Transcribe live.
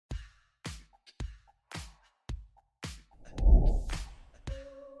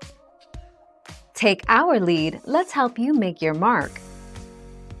Take our lead, let's help you make your mark.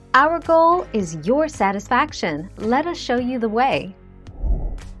 Our goal is your satisfaction. Let us show you the way.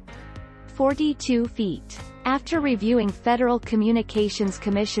 42 feet. After reviewing Federal Communications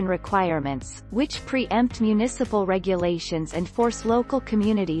Commission requirements, which preempt municipal regulations and force local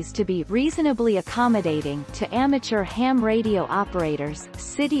communities to be reasonably accommodating to amateur ham radio operators,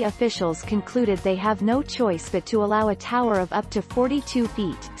 city officials concluded they have no choice but to allow a tower of up to 42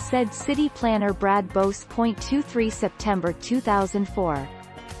 feet, said City Planner Brad Bose. 23 September 2004.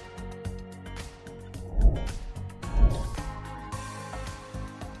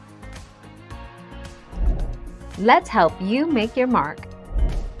 Let's help you make your mark.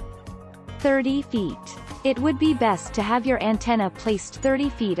 30 feet. It would be best to have your antenna placed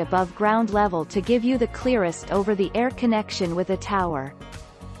 30 feet above ground level to give you the clearest over-the-air connection with a tower.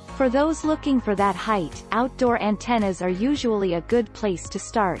 For those looking for that height, outdoor antennas are usually a good place to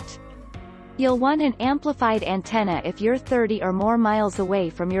start. You'll want an amplified antenna if you're 30 or more miles away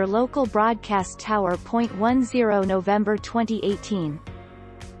from your local broadcast tower. 10 November 2018.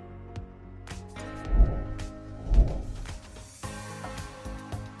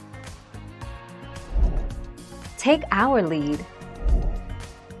 Take our lead.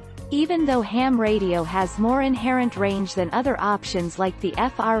 Even though ham radio has more inherent range than other options like the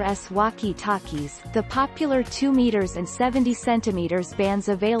FRS walkie-talkies, the popular 2 meters and 70 centimeters bands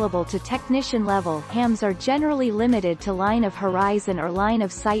available to technician-level hams are generally limited to line of horizon or line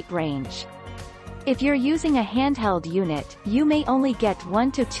of sight range. If you're using a handheld unit, you may only get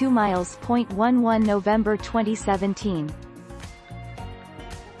 1 to 2 miles. 11 November 2017.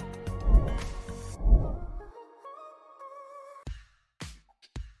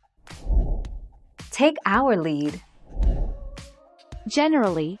 Take our lead.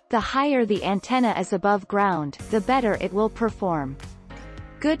 Generally, the higher the antenna is above ground, the better it will perform.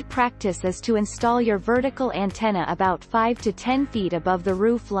 Good practice is to install your vertical antenna about 5 to 10 feet above the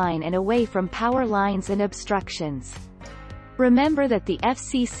roof line and away from power lines and obstructions. Remember that the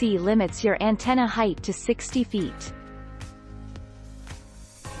FCC limits your antenna height to 60 feet.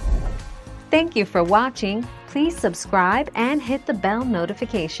 Thank you for watching. Please subscribe and hit the bell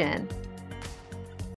notification.